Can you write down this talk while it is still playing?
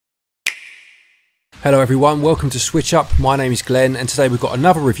Hello everyone, welcome to SwitchUp. My name is Glenn and today we've got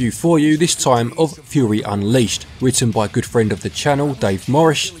another review for you, this time of Fury Unleashed, written by a good friend of the channel, Dave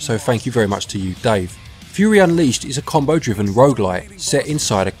Morris, so thank you very much to you, Dave. Fury Unleashed is a combo driven roguelite set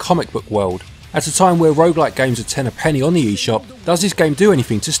inside a comic book world. At a time where roguelite games are 10 a penny on the eShop, does this game do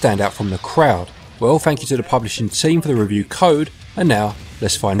anything to stand out from the crowd? Well, thank you to the publishing team for the review code, and now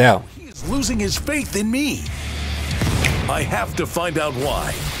let's find out. He is losing his faith in me. I have to find out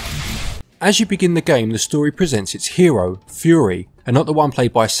why. As you begin the game, the story presents its hero, Fury, and not the one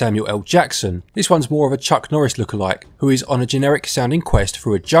played by Samuel L. Jackson. This one's more of a Chuck Norris lookalike, who is on a generic sounding quest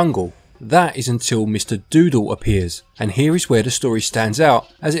through a jungle. That is until Mr. Doodle appears, and here is where the story stands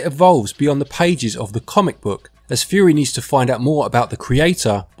out as it evolves beyond the pages of the comic book, as Fury needs to find out more about the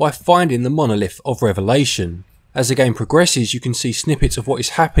creator by finding the monolith of revelation. As the game progresses, you can see snippets of what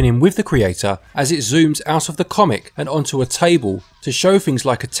is happening with the creator as it zooms out of the comic and onto a table to show things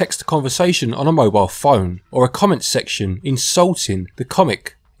like a text conversation on a mobile phone or a comment section insulting the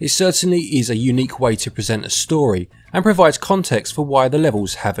comic. It certainly is a unique way to present a story and provides context for why the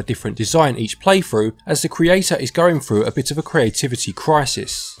levels have a different design each playthrough, as the creator is going through a bit of a creativity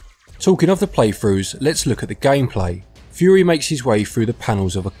crisis. Talking of the playthroughs, let's look at the gameplay. Fury makes his way through the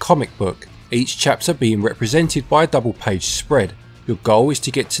panels of a comic book, each chapter being represented by a double page spread. Your goal is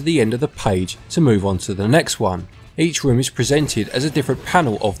to get to the end of the page to move on to the next one. Each room is presented as a different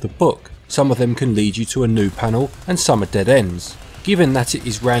panel of the book. Some of them can lead you to a new panel and some are dead ends. Given that it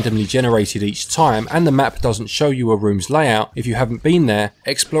is randomly generated each time and the map doesn't show you a room's layout if you haven't been there,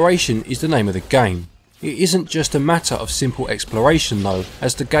 exploration is the name of the game. It isn't just a matter of simple exploration though,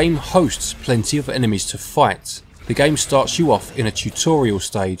 as the game hosts plenty of enemies to fight. The game starts you off in a tutorial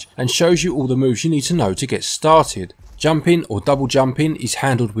stage and shows you all the moves you need to know to get started. Jumping or double jumping is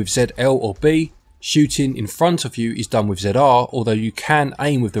handled with ZL or B, shooting in front of you is done with ZR, although you can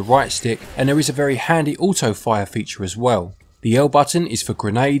aim with the right stick, and there is a very handy auto fire feature as well. The L button is for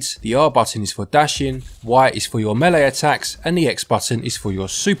grenades, the R button is for dashing, Y is for your melee attacks, and the X button is for your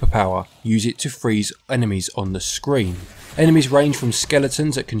superpower. Use it to freeze enemies on the screen. Enemies range from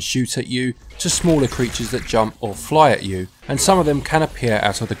skeletons that can shoot at you to smaller creatures that jump or fly at you, and some of them can appear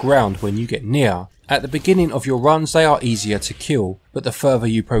out of the ground when you get near. At the beginning of your runs they are easier to kill, but the further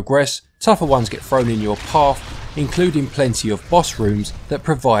you progress, tougher ones get thrown in your path, including plenty of boss rooms that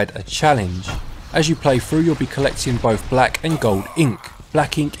provide a challenge. As you play through, you'll be collecting both black and gold ink.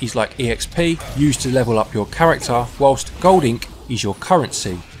 Black ink is like EXP, used to level up your character, whilst gold ink is your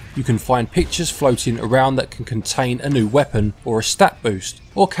currency. You can find pictures floating around that can contain a new weapon or a stat boost,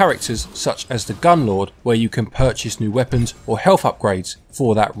 or characters such as the Gunlord, where you can purchase new weapons or health upgrades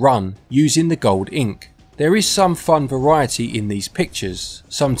for that run using the gold ink. There is some fun variety in these pictures,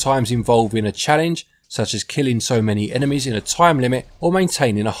 sometimes involving a challenge such as killing so many enemies in a time limit or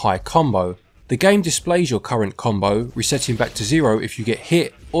maintaining a high combo. The game displays your current combo, resetting back to 0 if you get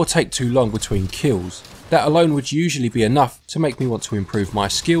hit or take too long between kills. That alone would usually be enough to make me want to improve my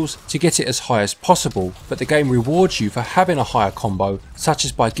skills to get it as high as possible, but the game rewards you for having a higher combo, such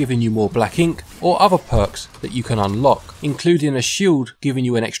as by giving you more black ink or other perks that you can unlock, including a shield giving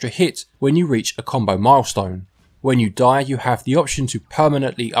you an extra hit when you reach a combo milestone. When you die, you have the option to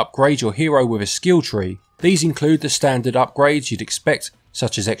permanently upgrade your hero with a skill tree. These include the standard upgrades you'd expect,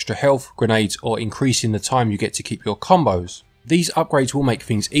 such as extra health, grenades, or increasing the time you get to keep your combos. These upgrades will make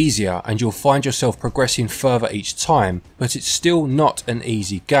things easier and you'll find yourself progressing further each time, but it's still not an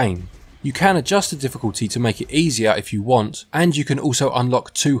easy game. You can adjust the difficulty to make it easier if you want, and you can also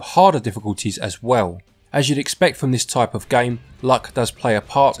unlock 2 harder difficulties as well. As you'd expect from this type of game, luck does play a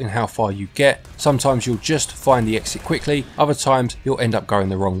part in how far you get. Sometimes you'll just find the exit quickly, other times you'll end up going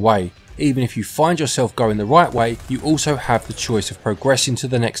the wrong way. Even if you find yourself going the right way, you also have the choice of progressing to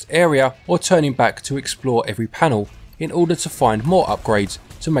the next area or turning back to explore every panel in order to find more upgrades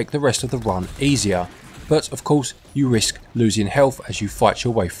to make the rest of the run easier. But of course, you risk losing health as you fight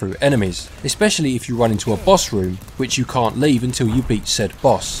your way through enemies, especially if you run into a boss room, which you can't leave until you beat said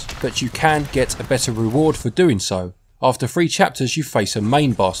boss, but you can get a better reward for doing so. After 3 chapters you face a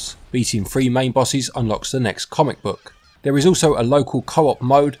main boss. Beating 3 main bosses unlocks the next comic book. There is also a local co-op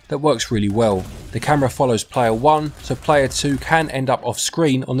mode that works really well. The camera follows player 1, so player 2 can end up off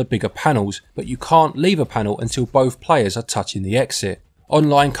screen on the bigger panels, but you can't leave a panel until both players are touching the exit.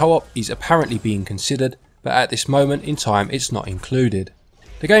 Online co-op is apparently being considered, but at this moment in time it's not included.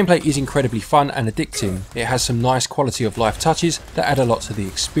 The gameplay is incredibly fun and addicting. It has some nice quality of life touches that add a lot to the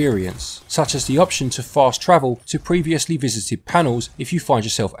experience, such as the option to fast travel to previously visited panels if you find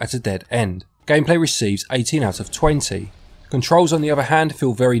yourself at a dead end. Gameplay receives 18 out of 20. Controls on the other hand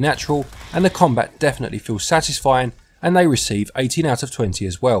feel very natural, and the combat definitely feels satisfying, and they receive 18 out of 20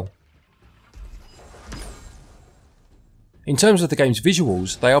 as well. In terms of the game's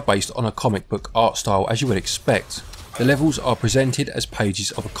visuals, they are based on a comic book art style as you would expect. The levels are presented as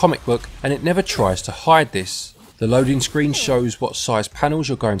pages of a comic book and it never tries to hide this. The loading screen shows what size panels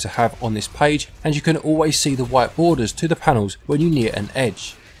you're going to have on this page, and you can always see the white borders to the panels when you near an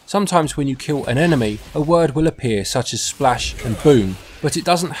edge. Sometimes when you kill an enemy, a word will appear such as splash and boom, but it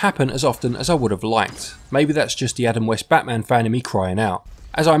doesn't happen as often as I would have liked. Maybe that's just the Adam West Batman fan in me crying out.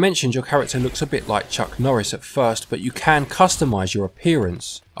 As I mentioned, your character looks a bit like Chuck Norris at first, but you can customise your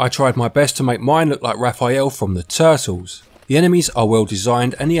appearance. I tried my best to make mine look like Raphael from the Turtles. The enemies are well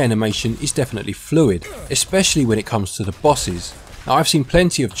designed and the animation is definitely fluid, especially when it comes to the bosses. Now, I've seen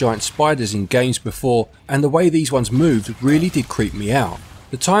plenty of giant spiders in games before, and the way these ones moved really did creep me out.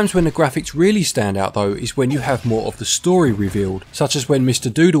 The times when the graphics really stand out though is when you have more of the story revealed, such as when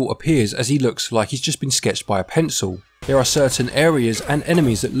Mr. Doodle appears as he looks like he's just been sketched by a pencil. There are certain areas and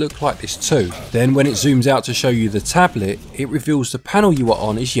enemies that look like this too. Then when it zooms out to show you the tablet, it reveals the panel you are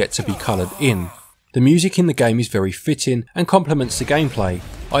on is yet to be coloured in. The music in the game is very fitting and complements the gameplay.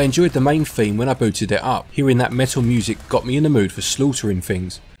 I enjoyed the main theme when I booted it up. Hearing that metal music got me in the mood for slaughtering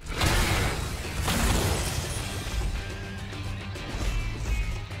things.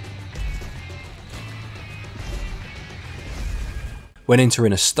 When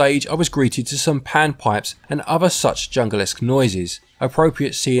entering a stage, I was greeted to some panpipes and other such jungle-esque noises,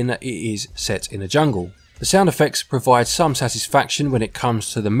 appropriate seeing that it is set in a jungle. The sound effects provide some satisfaction when it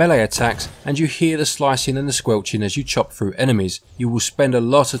comes to the melee attacks, and you hear the slicing and the squelching as you chop through enemies. You will spend a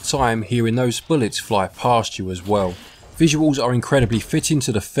lot of time hearing those bullets fly past you as well. Visuals are incredibly fitting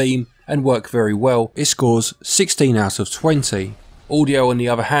to the theme and work very well. It scores 16 out of 20. Audio on the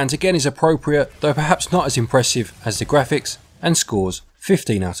other hand again is appropriate, though perhaps not as impressive as the graphics, and scores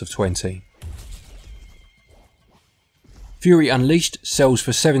 15 out of 20. Fury Unleashed sells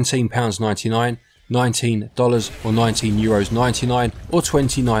for £17.99, $19 or €19.99 or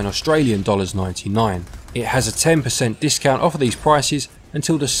 $29 Australian dollars 99. It has a 10% discount off of these prices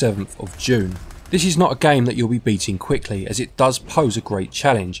until the 7th of June. This is not a game that you'll be beating quickly, as it does pose a great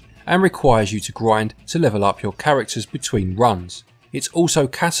challenge and requires you to grind to level up your characters between runs. It also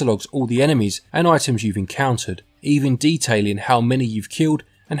catalogues all the enemies and items you've encountered, even detailing how many you've killed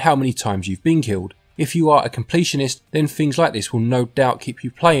and how many times you've been killed. If you are a completionist, then things like this will no doubt keep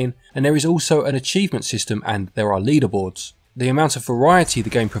you playing, and there is also an achievement system and there are leaderboards. The amount of variety the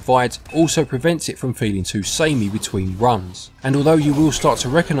game provides also prevents it from feeling too samey between runs. And although you will start to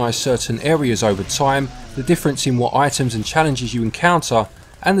recognise certain areas over time, the difference in what items and challenges you encounter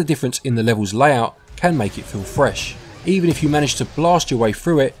and the difference in the level's layout can make it feel fresh. Even if you manage to blast your way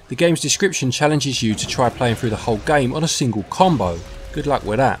through it, the game's description challenges you to try playing through the whole game on a single combo. Good luck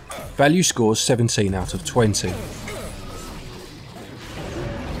with that. Value scores 17 out of 20.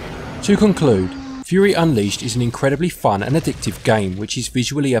 To conclude, Fury Unleashed is an incredibly fun and addictive game which is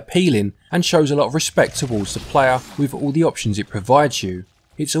visually appealing and shows a lot of respect towards the player with all the options it provides you.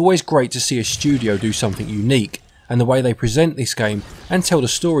 It's always great to see a studio do something unique, and the way they present this game and tell the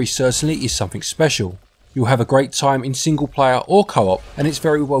story certainly is something special. You'll have a great time in single player or co-op, and it's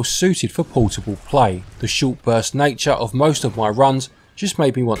very well suited for portable play. The short burst nature of most of my runs just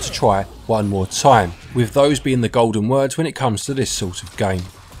made me want to try one more time, with those being the golden words when it comes to this sort of game.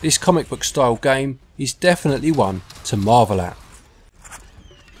 This comic book style game is definitely one to marvel at.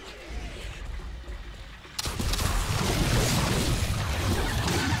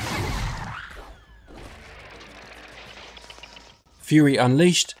 Fury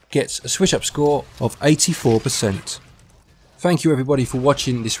Unleashed gets a SwitchUp score of 84%. Thank you everybody for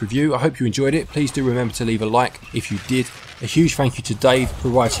watching this review. I hope you enjoyed it. Please do remember to leave a like if you did. A huge thank you to Dave for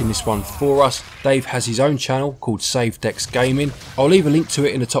writing this one for us. Dave has his own channel called Save Decks Gaming. I'll leave a link to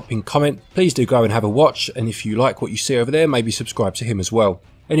it in the top pinned comment. Please do go and have a watch, and if you like what you see over there, maybe subscribe to him as well.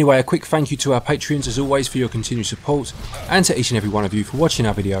 Anyway, a quick thank you to our Patreons as always for your continued support, and to each and every one of you for watching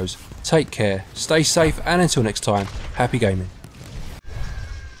our videos. Take care, stay safe, and until next time, happy gaming.